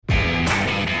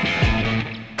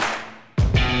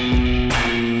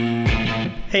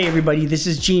Hey everybody, this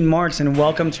is Gene Marks and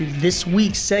welcome to this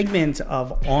week's segment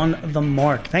of On the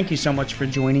Mark. Thank you so much for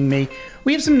joining me.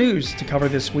 We have some news to cover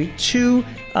this week. Two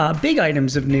big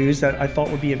items of news that I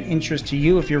thought would be of interest to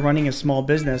you if you're running a small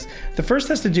business. The first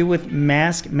has to do with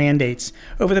mask mandates.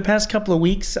 Over the past couple of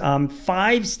weeks,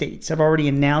 5 states have already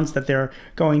announced that they're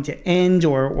going to end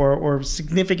or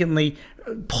significantly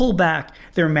pull back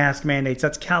their mask mandates.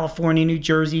 That's California, New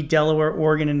Jersey, Delaware,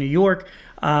 Oregon, and New York.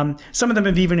 Some of them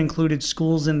have even included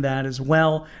schools in that as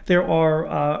well. There are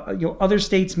other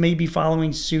states may be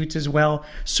following suit as well.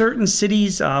 Certain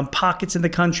cities, pockets in the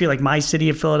country, like my city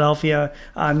of Philadelphia,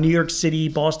 New York City,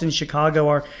 Boston, Chicago,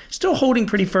 are still holding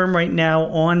pretty firm right now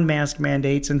on mask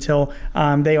mandates until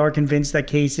they are convinced that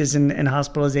cases and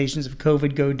hospitalizations of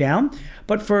COVID go down.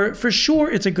 But for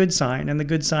sure, it's a good sign. And the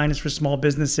good sign is for small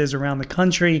businesses around the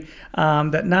country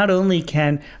that not only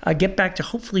can get back to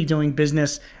hopefully doing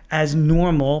business as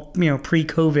normal,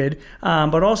 pre-COVID,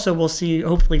 but also we'll see,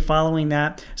 hopefully following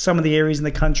that, some of the areas in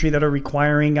the country that are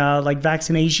requiring like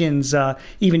vaccinations,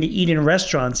 even to eat in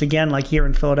restaurants. Again, like here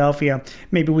in Philadelphia,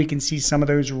 maybe we can see some of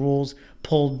those rules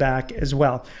pulled back as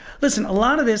well. Listen, a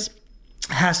lot of this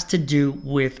has to do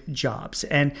with jobs.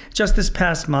 And just this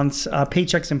past month's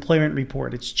Paychex Employment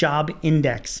Report, its job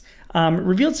index,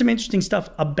 revealed some interesting stuff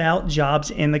about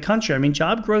jobs in the country. I mean,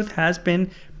 job growth has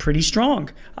been pretty strong.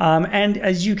 And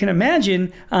as you can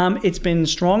imagine, it's been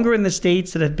stronger in the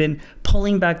states that have been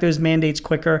pulling back those mandates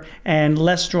quicker and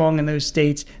less strong in those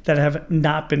states that have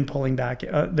not been pulling back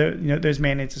those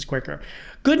mandates as quicker.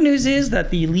 Good news is that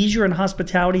the leisure and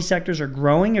hospitality sectors are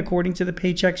growing, according to the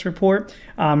Paychex report.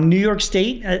 New York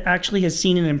State actually has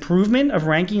seen an improvement of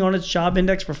ranking on its job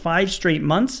index for 5 straight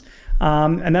months.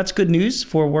 And that's good news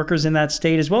for workers in that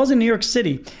state, as well as in New York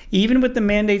City. Even with the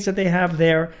mandates that they have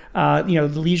there,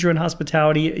 the leisure and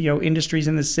hospitality, industries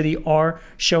in the city are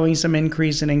showing some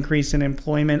increase in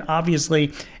employment.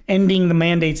 Obviously, ending the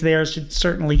mandates there should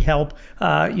certainly help,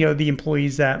 the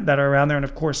employees that are around there, and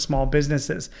of course, small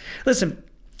businesses. Listen,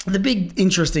 the big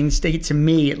interesting state to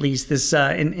me, at least, this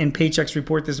in Paychex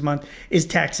report this month, is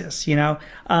Texas. We're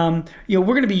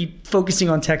going to be focusing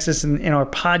on Texas in our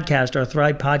podcast, our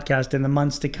Thrive podcast, in the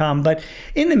months to come. But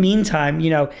in the meantime,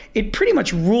 it pretty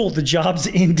much ruled the jobs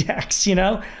index. It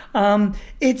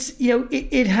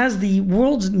has the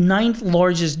world's 9th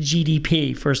largest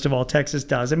GDP. First of all, Texas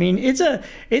does. I mean, it's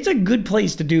a good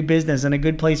place to do business and a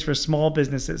good place for small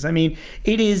businesses. I mean,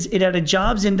 it had a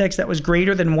jobs index that was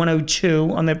greater than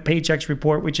 102 on the Paychex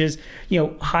report, which is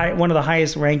one of the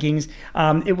highest rankings.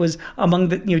 It was among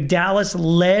the Dallas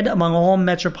led among all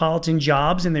metropolitan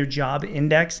jobs in their job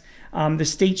index. The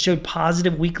state showed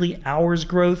positive weekly hours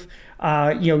growth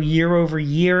year over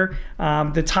year.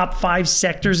 The top 5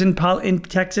 sectors in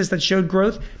Texas that showed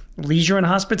growth: leisure and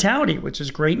hospitality, which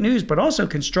is great news, but also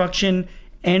construction,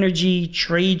 energy,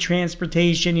 trade,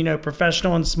 transportation,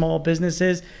 professional and small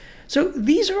businesses. So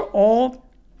these are all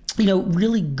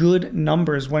really good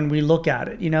numbers when we look at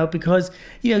it, because,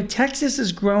 Texas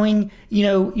is growing,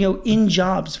 in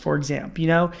jobs, for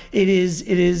example, it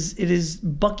is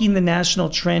bucking the national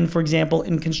trend, for example,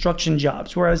 in construction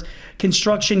jobs, whereas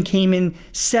construction came in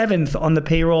 7th on the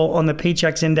payroll, on the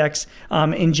Paychex index,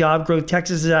 in job growth.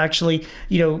 Texas is actually,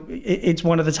 it's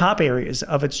one of the top areas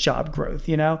of its job growth,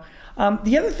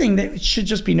 The other thing that should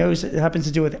just be noticed, it happens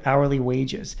to do with hourly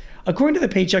wages. According to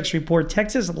the Paychex report,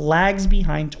 Texas lags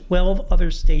behind 12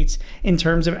 other states in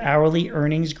terms of hourly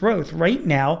earnings growth. Right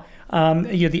now,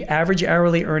 the average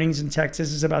hourly earnings in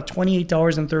Texas is about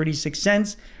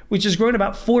 $28.36, which has grown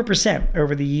about 4%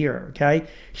 over the year, okay?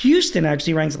 Houston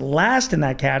actually ranks last in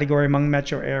that category among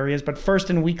metro areas, but first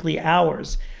in weekly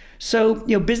hours. So,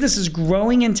 business is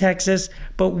growing in Texas,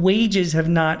 but wages have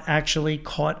not actually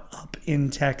caught up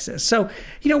in Texas. So,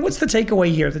 what's the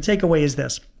takeaway here? The takeaway is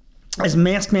this. As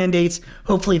mask mandates,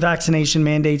 hopefully vaccination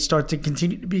mandates, start to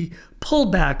continue to be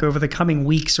pulled back over the coming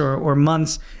weeks or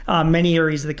months, many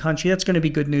areas of the country, that's going to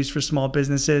be good news for small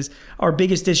businesses. Our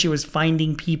biggest issue is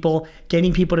finding people,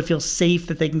 getting people to feel safe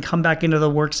that they can come back into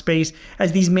the workspace.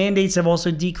 As these mandates have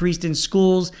also decreased in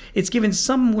schools, it's given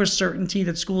some more certainty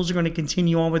that schools are going to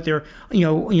continue on with their,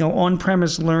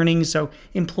 on-premise learning, so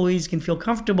employees can feel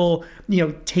comfortable,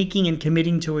 taking and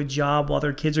committing to a job while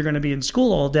their kids are going to be in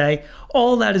school all day.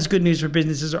 All that is good news for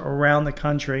businesses around the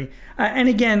country. And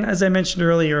again, as I mentioned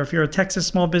earlier, if you're a Texas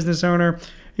small business owner,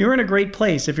 you're in a great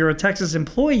place. If you're a Texas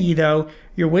employee, though,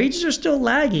 your wages are still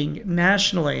lagging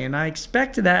nationally. And I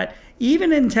expect that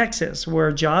even in Texas,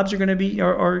 where jobs are going to be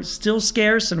are still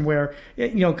scarce and where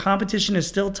competition is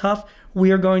still tough,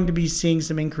 we are going to be seeing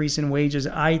some increase in wages,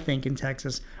 I think, in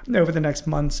Texas over the next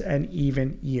months and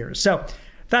even years. So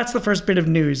that's the first bit of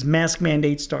news. Mask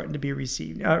mandates starting to be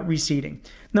receding.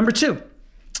 Number 2,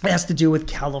 it has to do with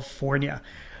California.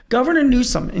 Governor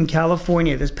Newsom in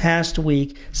California this past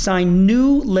week signed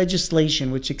new legislation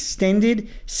which extended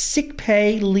sick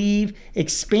pay leave,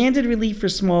 expanded relief for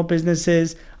small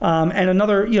businesses, and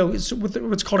another,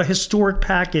 what's called a historic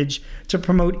package to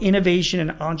promote innovation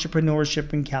and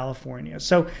entrepreneurship in California.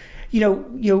 So,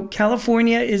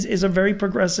 California is a very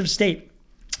progressive state.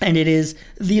 And it is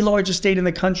the largest state in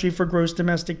the country for gross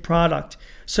domestic product.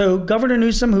 So Governor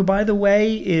Newsom, who, by the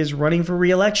way, is running for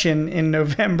re-election in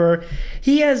November,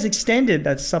 he has extended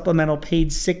that supplemental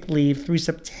paid sick leave through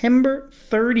September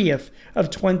 30th of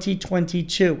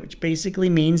 2022, which basically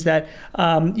means that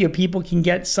people can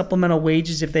get supplemental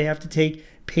wages if they have to take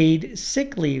paid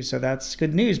sick leave. So that's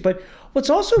good news. But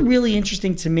what's also really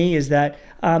interesting to me is that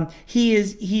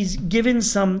he's given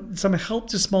some help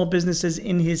to small businesses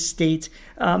in his state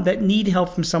that need help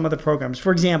from some of the programs.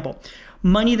 For example,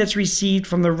 money that's received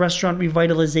from the Restaurant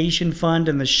Revitalization Fund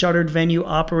and the Shuttered Venue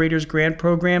Operators Grant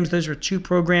Programs. Those are 2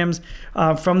 programs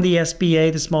from the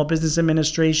SBA, the Small Business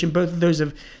Administration. Both of those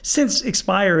have since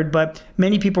expired, but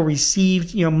many people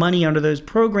received money under those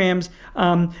programs.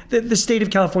 The state of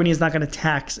California is not going to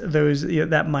tax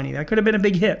that money. That could have been a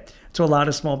big hit to a lot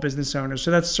of small business owners.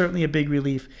 So that's certainly a big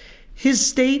relief. His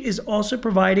state is also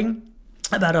providing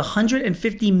about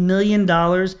 $150 million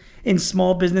in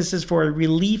small businesses for a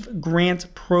relief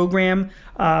grant program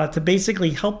to basically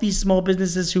help these small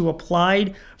businesses who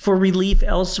applied for relief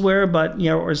elsewhere but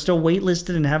are still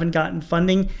waitlisted and haven't gotten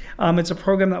funding. It's a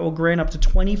program that will grant up to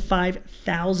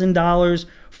 $25,000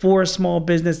 for a small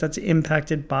business that's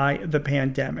impacted by the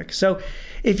pandemic. So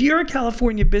if you're a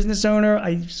California business owner,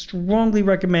 I strongly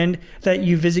recommend that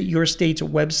you visit your state's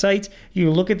website. You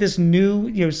look at this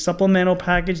new supplemental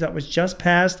package that was just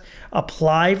passed,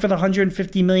 apply for the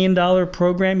 $150 million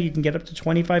program. You can get up to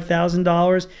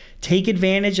 $25,000. Take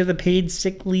advantage of the paid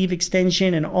sick leave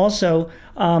extension, and also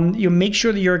make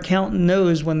sure that your accountant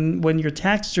knows when your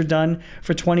taxes are done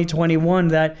for 2021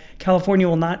 that California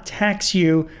will not tax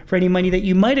you for any money that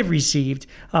you might have received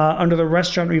under the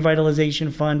Restaurant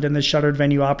Revitalization Fund and the Shuttered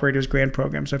Venue Operators Grant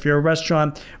Program. So if you're a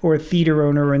restaurant or a theater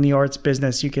owner or in the arts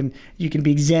business, you can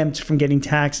be exempt from getting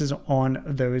taxes on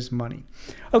those money.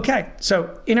 Okay,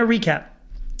 so in a recap,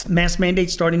 mask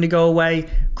mandates starting to go away.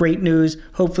 Great news.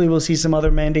 Hopefully we'll see some other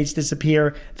mandates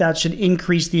disappear. That should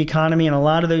increase the economy in a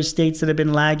lot of those states that have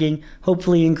been lagging,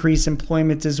 hopefully increase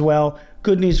employment as well.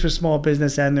 Good news for small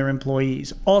business and their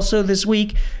employees. Also this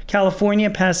week,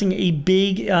 California passing a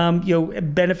big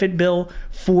benefit bill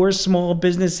for small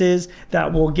businesses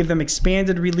that will give them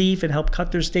expanded relief and help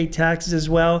cut their state taxes as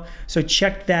well. So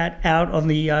check that out on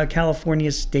the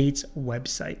California State's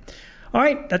website. All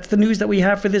right, that's the news that we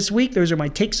have for this week. Those are my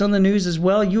takes on the news as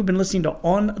well. You've been listening to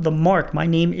On the Mark. My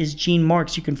name is Gene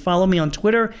Marks. You can follow me on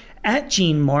Twitter at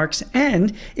Gene Marks.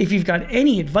 And if you've got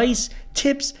any advice,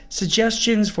 tips,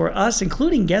 suggestions for us,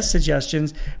 including guest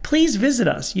suggestions, please visit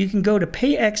us. You can go to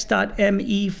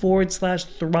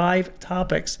payx.me/Thrive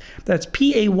Topics. That's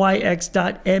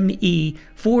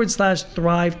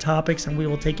payx.me/Thrive Topics, and we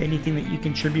will take anything that you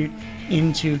contribute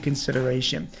into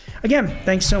consideration. Again,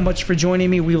 thanks so much for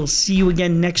joining me. We will see you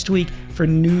again next week for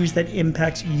news that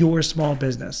impacts your small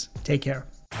business. Take care.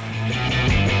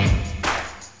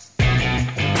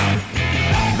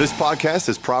 This podcast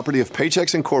is property of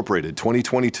Paychex Incorporated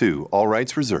 2022. All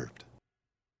rights reserved.